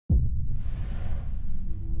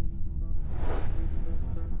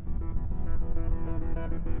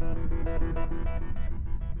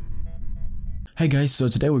Hey guys, so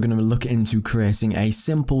today we're going to look into creating a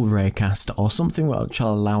simple raycast or something which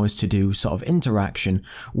will allow us to do sort of interaction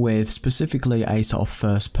with specifically a sort of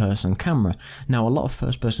first person camera. Now a lot of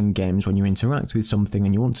first person games, when you interact with something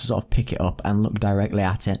and you want to sort of pick it up and look directly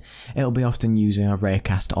at it, it'll be often using a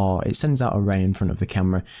raycast, or it sends out a ray in front of the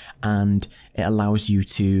camera and it allows you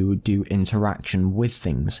to do interaction with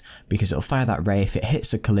things because it'll fire that ray. If it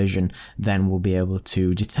hits a collision, then we'll be able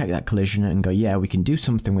to detect that collision and go, yeah, we can do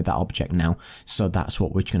something with that object now. So that's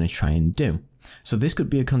what we're going to try and do. So this could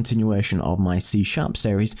be a continuation of my C#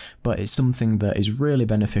 series, but it's something that is really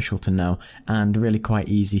beneficial to know and really quite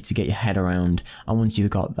easy to get your head around. And once you've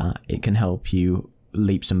got that, it can help you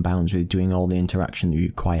leaps and bounds with doing all the interaction that you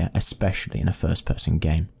require, especially in a first person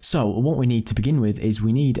game. So what we need to begin with is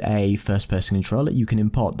we need a first person controller. You can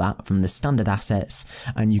import that from the standard assets,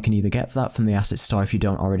 and you can either get that from the asset store if you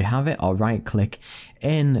don't already have it, or right click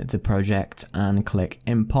in the project and click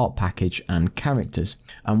import package and characters.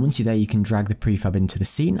 And once you're there, you can drag the prefab into the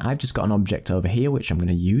scene. I've just got an object over here which I'm going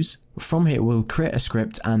to use. From here we'll create a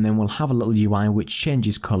script, and then we'll have a little UI which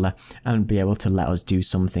changes color and be able to let us do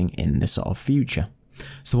something in the sort of future.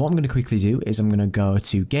 So what I'm going to quickly do is I'm going to go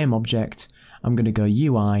to game object, I'm going to go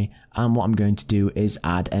UI, and what I'm going to do is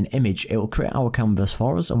add an image. It will create our canvas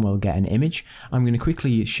for us and we'll get an image. I'm going to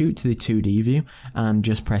quickly shoot to the 2D view and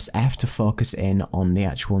just press F to focus in on the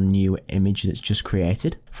actual new image that's just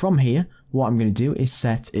created. From here, what I'm going to do is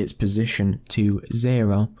set its position to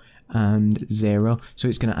 0 and 0, so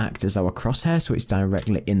it's going to act as our crosshair, so it's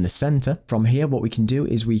directly in the center. From here, what we can do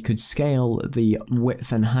is we could scale the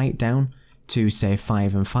width and height down to say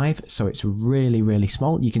 5 and 5, so it's really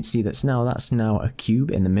small. You can see that's now a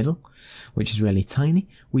cube in the middle, which is really tiny.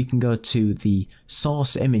 We can go to the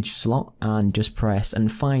source image slot and just press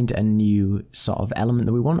and find a new sort of element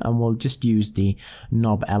that we want, and we'll just use the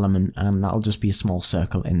knob element, and that'll just be a small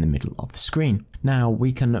circle in the middle of the screen. Now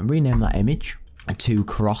we can rename that image to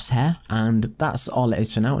Crosshair, and that's all it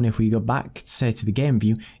is for now. And if we go back, say, to the game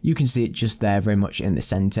view, you can see it just there very much in the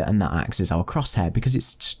center, and that acts as our crosshair. Because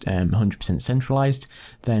it's 100% centralized,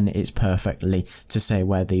 then it's perfectly to say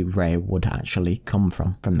where the ray would actually come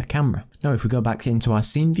from the camera. Now if we go back into our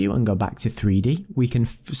scene view and go back to 3D, we can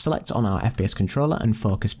select on our FPS controller and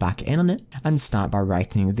focus back in on it and start by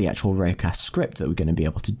writing the actual Raycast script that we're going to be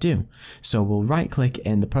able to do. So we'll right click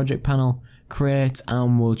in the project panel, create,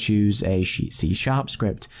 and we'll choose a C#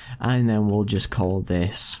 script, and then we'll just call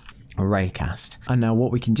this Raycast. And now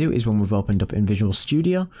what we can do is when we've opened up in Visual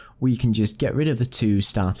Studio, we can just get rid of the two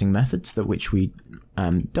starting methods which we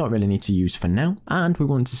don't really need to use for now, and we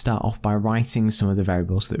want to start off by writing some of the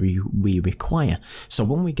variables that we require. So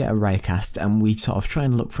when we get a Raycast and we sort of try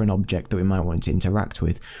and look for an object that we might want to interact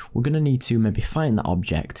with, we're going to need to maybe find that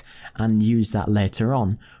object and use that later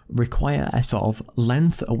on, require a sort of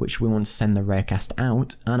length at which we want to send the Raycast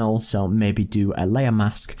out, and also maybe do a layer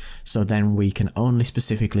mask, so then we can only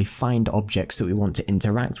specifically find objects that we want to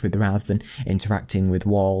interact with rather than interacting with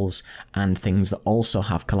walls and things that also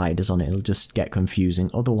have colliders on it. It'll just get confusing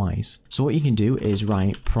otherwise. So what you can do is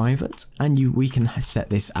write private, and we can set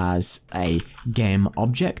this as a game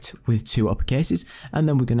object with two uppercases, and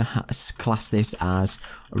then we're going to class this as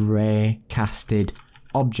Raycasted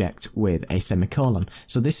object with a semicolon.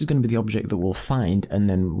 So this is going to be the object that we'll find, and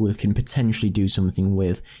then we can potentially do something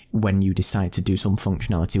with when you decide to do some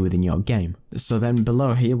functionality within your game. So then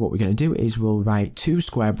below here, what we're going to do is we'll write two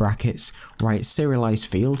square brackets, write serialized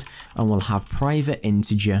field, and we'll have private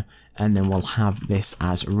integer, and then we'll have this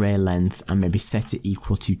as ray length, and maybe set it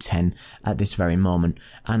equal to 10 at this very moment.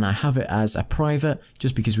 And I have it as a private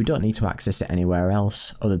just because we don't need to access it anywhere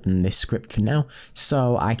else other than this script for now,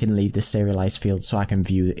 so I can leave the serialized field so I can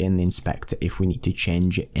view it in the inspector if we need to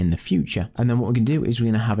change it in the future. And then what we're going to do is we're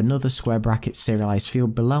going to have another square bracket serialized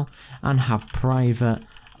field below and have private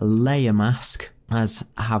layer mask,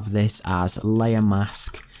 have this as layer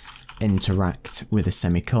mask interact with a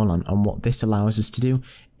semicolon. And what this allows us to do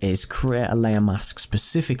is create a layer mask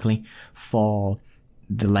specifically for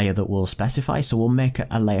the layer that we'll specify. So we'll make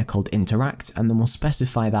a layer called interact, and then we'll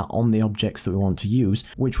specify that on the objects that we want to use,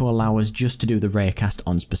 which will allow us just to do the raycast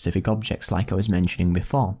on specific objects like I was mentioning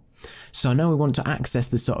before. So now we want to access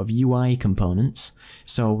the sort of UI components.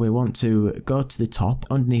 So we want to go to the top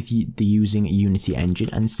underneath the using Unity engine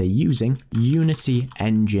and say using Unity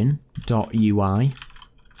engine.ui,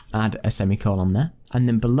 add a semicolon there. And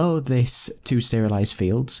then below this two serialized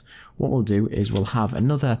fields, what we'll do is we'll have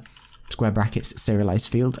another square brackets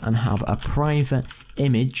serialized field and have a private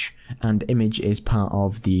image, and image is part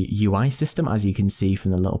of the UI system, as you can see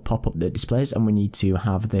from the little pop-up that displays, and we need to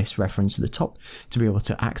have this reference to the top to be able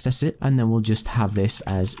to access it. And then we'll just have this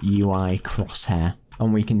as UI crosshair.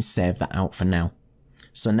 and we can save that out for now.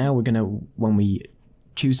 So now we're going to, when we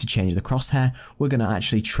choose to change the crosshair, we're going to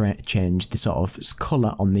actually change the sort of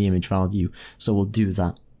colour on the image value. So we'll do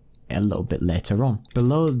that a little bit later on.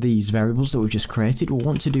 Below these variables that we've just created, we'll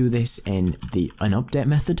want to do this in an update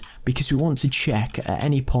method, because we want to check at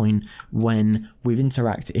any point when we've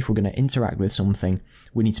if we're going to interact with something,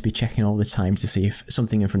 we need to be checking all the time to see if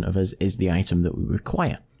something in front of us is the item that we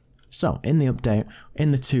require. So in the update,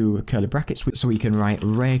 in the two curly brackets, so we can write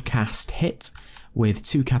Raycast hit with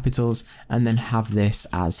 2 capitals and then have this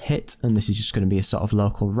as hit, and this is just going to be a sort of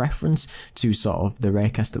local reference to sort of the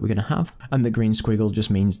Raycast that we're going to have, and the green squiggle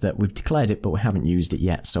just means that we've declared it but we haven't used it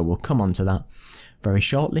yet, so we'll come on to that very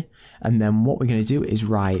shortly. And then what we're going to do is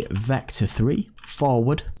write vector3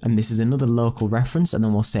 forward, and this is another local reference, and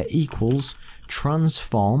then we'll say equals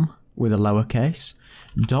transform with a lowercase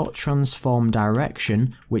dot transform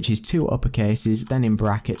direction, which is 2 uppercases, then in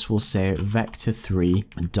brackets we'll say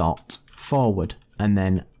vector3 dot forward, and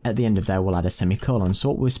then at the end of there we'll add a semicolon. So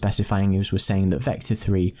what we're specifying is we're saying that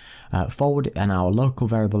vector3 forward, and our local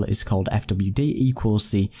variable is called fwd,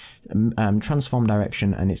 equals the transform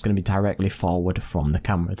direction, and it's going to be directly forward from the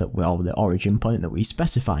camera or the origin point that we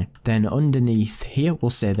specify. Then underneath here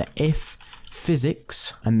we'll say that if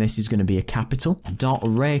physics, and this is going to be a capital, dot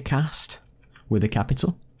raycast with a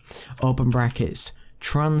capital, open brackets,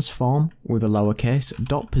 transform with a lowercase,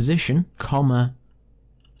 dot position, comma,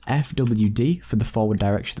 FWD for the forward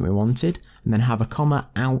direction that we wanted, and then have a comma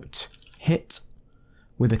out hit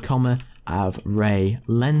with a comma of ray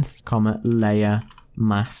length, comma layer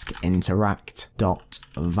mask interact dot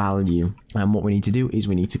value. And what we need to do is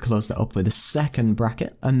we need to close that up with a second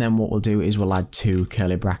bracket, and then what we'll do is we'll add 2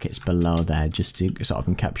 curly brackets below there just to sort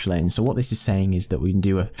of encapsulate. And so what this is saying is that we can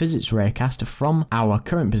do a physics raycast from our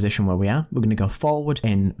current position where we are. We're going to go forward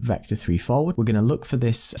in vector3 forward. We're going to look for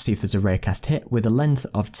this, see if there's a raycast hit with a length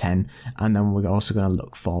of 10, and then we're also going to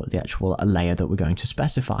look for the actual layer that we're going to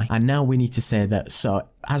specify. And now we need to say that, so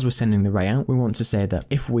as we're sending the ray out, we want to say that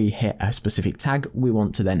if we hit a specific tag, we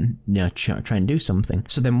want to then try and do something.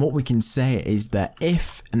 So then what we can say is that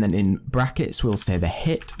if, and then in brackets we'll say the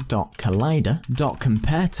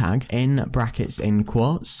hit.collider.compare tag in brackets in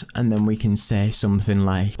quotes, and then we can say something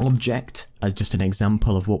like object as just an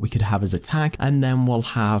example of what we could have as a tag, and then we'll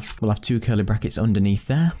have 2 curly brackets underneath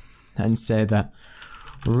there and say that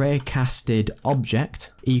raycasted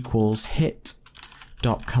object equals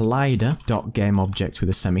hit.collider.gameObject with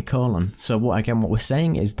a semicolon. So what we're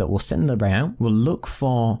saying is that we'll send the ray out, we'll look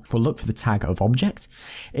for the tag of object.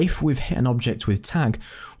 If we've hit an object with tag,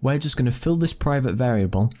 we're just going to fill this private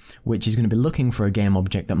variable, which is going to be looking for a game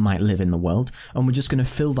object that might live in the world, and we're just going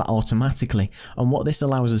to fill that automatically. And what this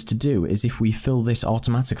allows us to do is, if we fill this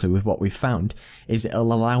automatically with what we've found, is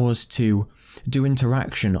it'll allow us to do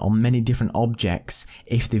interaction on many different objects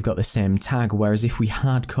if they've got the same tag, whereas if we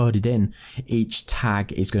hard coded in, each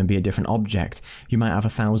tag is going to be a different object. You might have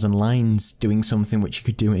 1,000 lines doing something which you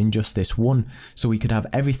could do in just this one. So we could have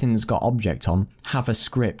everything that's got object on, have a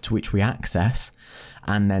script which we access,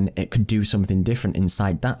 and then it could do something different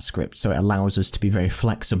inside that script. So it allows us to be very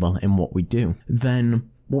flexible in what we do. Then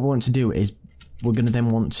what we want to do is we're going to then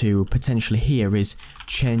want to potentially here is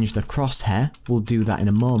change the crosshair. We'll do that in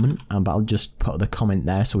a moment, but I'll just put the comment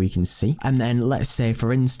there so we can see. And then let's say,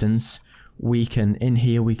 for instance, we can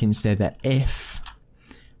say that if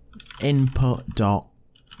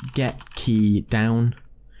input.getKey down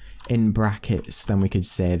in brackets, then we could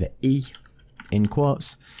say the E in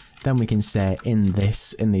quotes. Then we can say in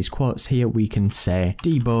these quotes here, we can say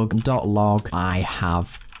debug.log I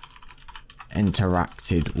have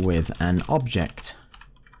interacted with an object,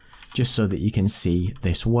 just so that you can see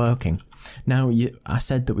this working. Now, I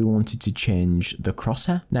said that we wanted to change the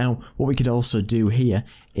crosshair. Now, what we could also do here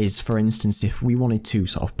is, for instance, if we wanted to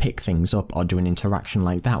sort of pick things up or do an interaction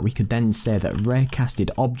like that, we could then say that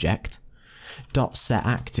raycasted object dot set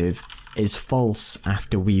active is false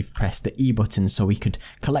after we've pressed the E button, so we could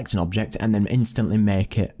collect an object and then instantly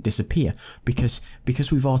make it disappear, because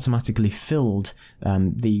we've automatically filled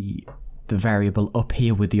the variable up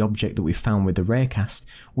here with the object that we found with the raycast.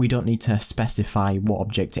 We don't need to specify what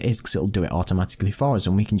object it is, because it'll do it automatically for us,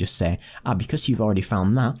 and we can just say, because you've already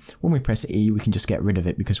found that, when we press E we can just get rid of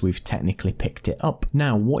it because we've technically picked it up.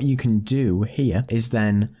 Now what you can do here is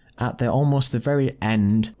then at almost the very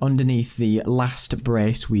end, underneath the last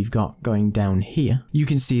brace we've got going down here, you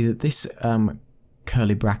can see that this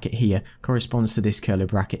curly bracket here corresponds to this curly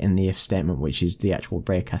bracket in the if statement, which is the actual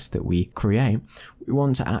raycast that we create. We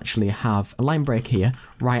want to actually have a line break here,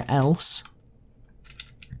 write else,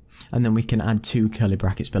 and then we can add 2 curly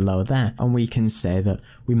brackets below there, and we can say that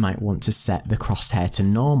we might want to set the crosshair to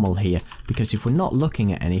normal here, because if we're not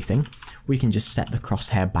looking at anything, we can just set the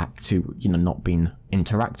crosshair back to, you know, not being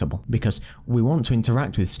interactable, because we want to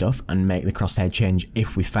interact with stuff and make the crosshair change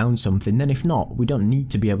if we found something. Then if not, we don't need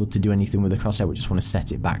to be able to do anything with the crosshair, we just want to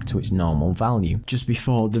set it back to its normal value. Just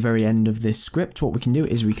before the very end of this script, what we can do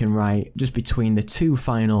is we can write, just between the 2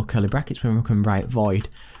 final curly brackets, when we can write void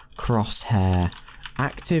crosshair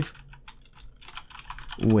active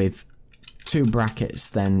with 2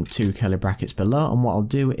 brackets, then 2 curly brackets below, and what I'll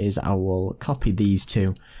do is I will copy these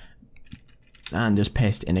 2 and just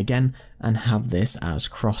paste in again and have this as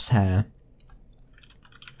crosshair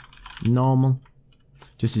normal,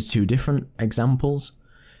 just as 2 different examples.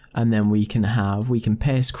 And then we can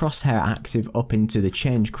paste crosshair active up into the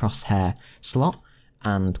change crosshair slot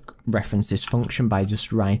and reference this function by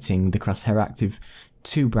just writing the crosshair active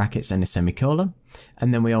 2 brackets and a semicolon.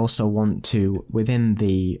 And then we also want to, within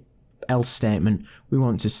the else statement, we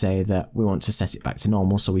want to say that we want to set it back to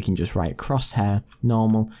normal, so we can just write crosshair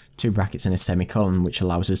normal 2 brackets and a semicolon, which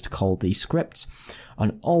allows us to call these scripts.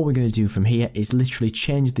 And all we're going to do from here is literally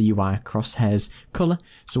change the UI crosshair's color.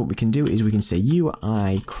 So what we can do is we can say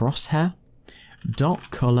UI crosshair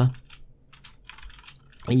dot color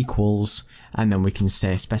equals, and then we can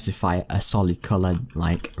say specify a solid color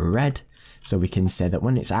like red. So we can say that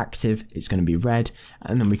when it's active, it's going to be red,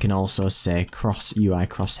 and then we can also say UI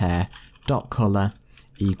crosshair dot color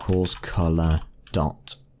equals color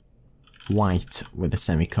dot white with a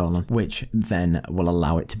semicolon, which then will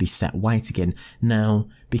allow it to be set white again. Now,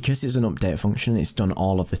 because it's an update function, it's done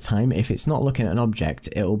all of the time. If it's not looking at an object,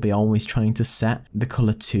 it'll be always trying to set the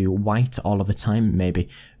color to white all of the time, maybe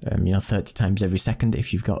you know, 30 times every second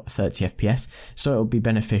if you've got 30 FPS. So it'll be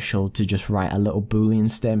beneficial to just write a little boolean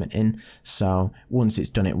statement in, so once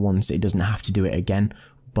it's done it once, it doesn't have to do it again.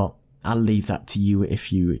 But I'll leave that to you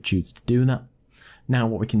if you choose to do that. Now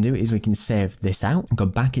what we can do is we can save this out and go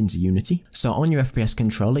back into Unity. So on your FPS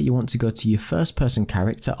controller, you want to go to your first person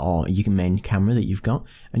character or your main camera that you've got,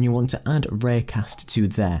 and you want to add Raycast to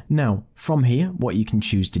there. Now from here, what you can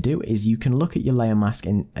choose to do is you can look at your layer mask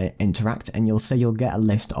and interact, and you'll get a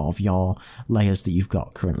list of your layers that you've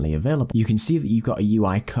got currently available. You can see that you've got a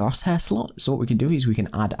UI crosshair slot. So what we can do is we can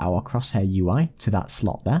add our crosshair UI to that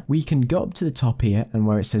slot there. We can go up to the top here and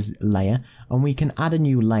where it says layer, and we can add a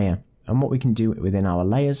new layer. And what we can do within our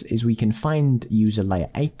layers is we can find user layer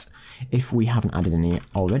 8 if we haven't added any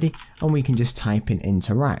already, and we can just type in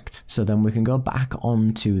interact. So then we can go back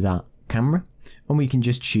onto that camera and we can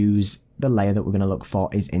just choose the layer that we're going to look for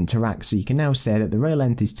is interact. So you can now say that the ray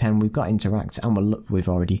length is 10, we've got interact, and we've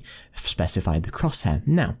already specified the crosshair.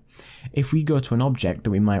 Now, if we go to an object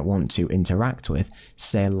that we might want to interact with,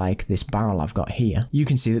 say like this barrel I've got here, you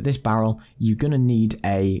can see that this barrel, you're going to need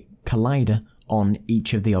a collider on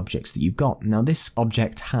each of the objects that you've got. Now this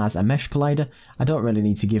object has a mesh collider. I don't really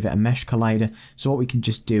need to give it a mesh collider, so what we can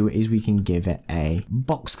just do is we can give it a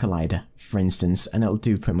box collider, for instance, and it'll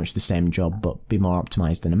do pretty much the same job but be more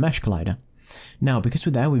optimized than a mesh collider. Now because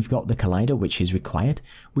we're there, we've got the collider which is required.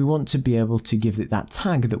 We want to be able to give it that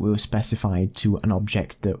tag that we were specified to an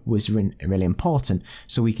object that was really important,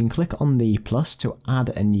 so we can click on the plus to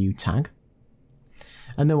add a new tag,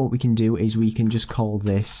 and then what we can do is we can just call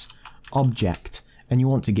this object, and you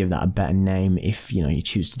want to give that a better name if you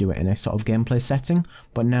choose to do it in a sort of gameplay setting.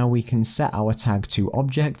 But now we can set our tag to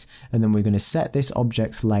object, and then we're going to set this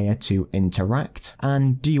object's layer to interact.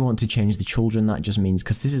 And do you want to change the children? That just means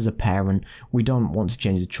because this is a parent, we don't want to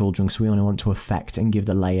change the children, so we only want to affect and give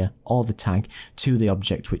the layer or the tag to the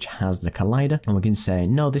object which has the collider, and we can say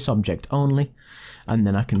no, this object only, and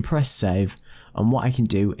then I can press save. And what I can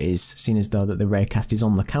do is, seeing as though that the Raycast is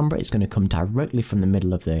on the camera, it's going to come directly from the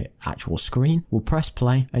middle of the actual screen. We'll press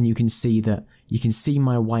play, and you can see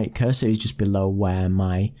my white cursor is just below where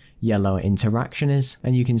my yellow interaction is,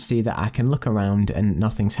 and you can see that I can look around and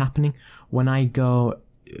nothing's happening. When I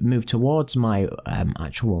move towards my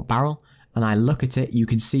actual barrel and I look at it, you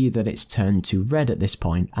can see that it's turned to red at this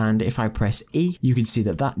point, and if I press E, you can see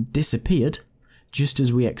that that disappeared just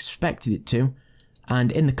as we expected it to. And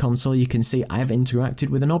in the console you can see I have interacted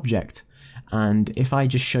with an object, and if I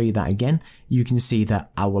just show you that again, you can see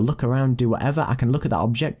that I will look around, do whatever, I can look at that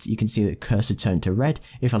object, you can see that the cursor turned to red.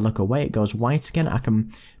 If I look away it goes white again. I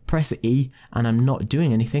can press E and I'm not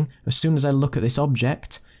doing anything. As soon as I look at this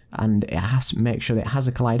object and it has to make sure that it has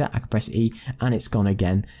a collider, I can press E and it's gone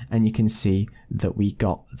again, and you can see that we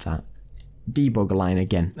got that debug line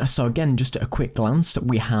again. So again, just at a quick glance,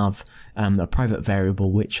 we have a private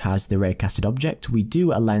variable which has the raycasted object. We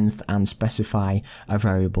do a length and specify a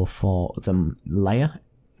variable for the layer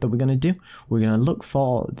that we're going to do. We're going to look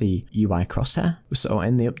for the UI crosshair. So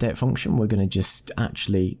in the update function, we're going to just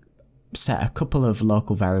actually set a couple of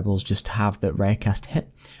local variables just to have that raycast hit,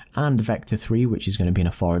 and vector3, which is going to be in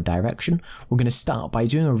a forward direction. We're going to start by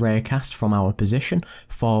doing a raycast from our position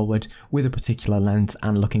forward with a particular length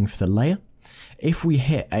and looking for the layer. If we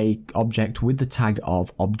hit a object with the tag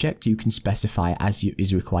of object, you can specify as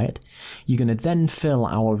is required. You're going to then fill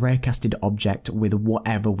our raycasted object with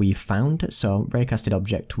whatever we've found. So raycasted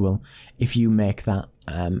object will, if you make that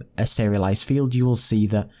a serialized field, you will see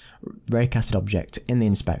that raycasted object in the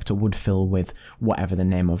inspector would fill with whatever the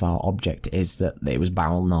name of our object is that it was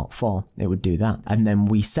barrel 04. It would do that. And then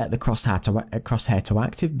we set the crosshair to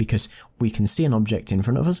active because we can see an object in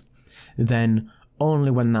front of us. Then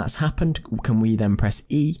only when that's happened can we then press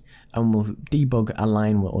E, and we'll debug a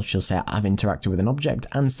line which will say I've interacted with an object,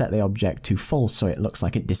 and set the object to false so it looks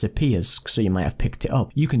like it disappears, so you might have picked it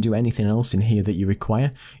up. You can do anything else in here that you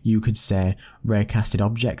require. You could say raycasted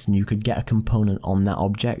object, and you could get a component on that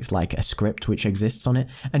object like a script which exists on it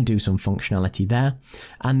and do some functionality there.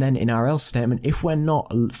 And then in our else statement, if we're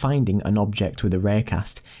not finding an object with a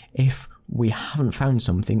raycast, if we haven't found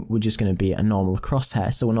something, we're just going to be a normal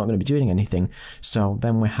crosshair, so we're not going to be doing anything. So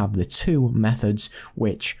then we have the two methods,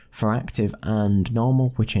 which for active and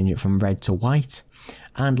normal, we change it from red to white.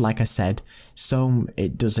 And like I said, so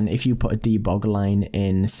it doesn't, if you put a debug line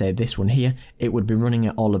in, say this one here, it would be running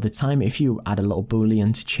it all of the time. If you add a little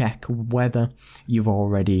boolean to check whether you've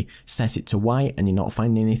already set it to white and you're not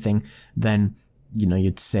finding anything, then you know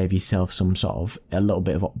you'd save yourself some sort of a little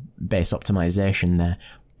bit of base optimization there.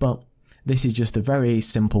 But this is just a very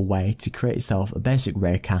simple way to create yourself a basic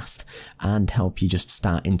raycast and help you just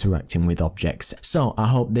start interacting with objects. So I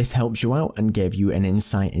hope this helps you out and gave you an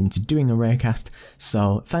insight into doing a raycast.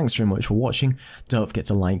 So thanks very much for watching. Don't forget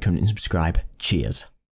to like, comment and subscribe. Cheers.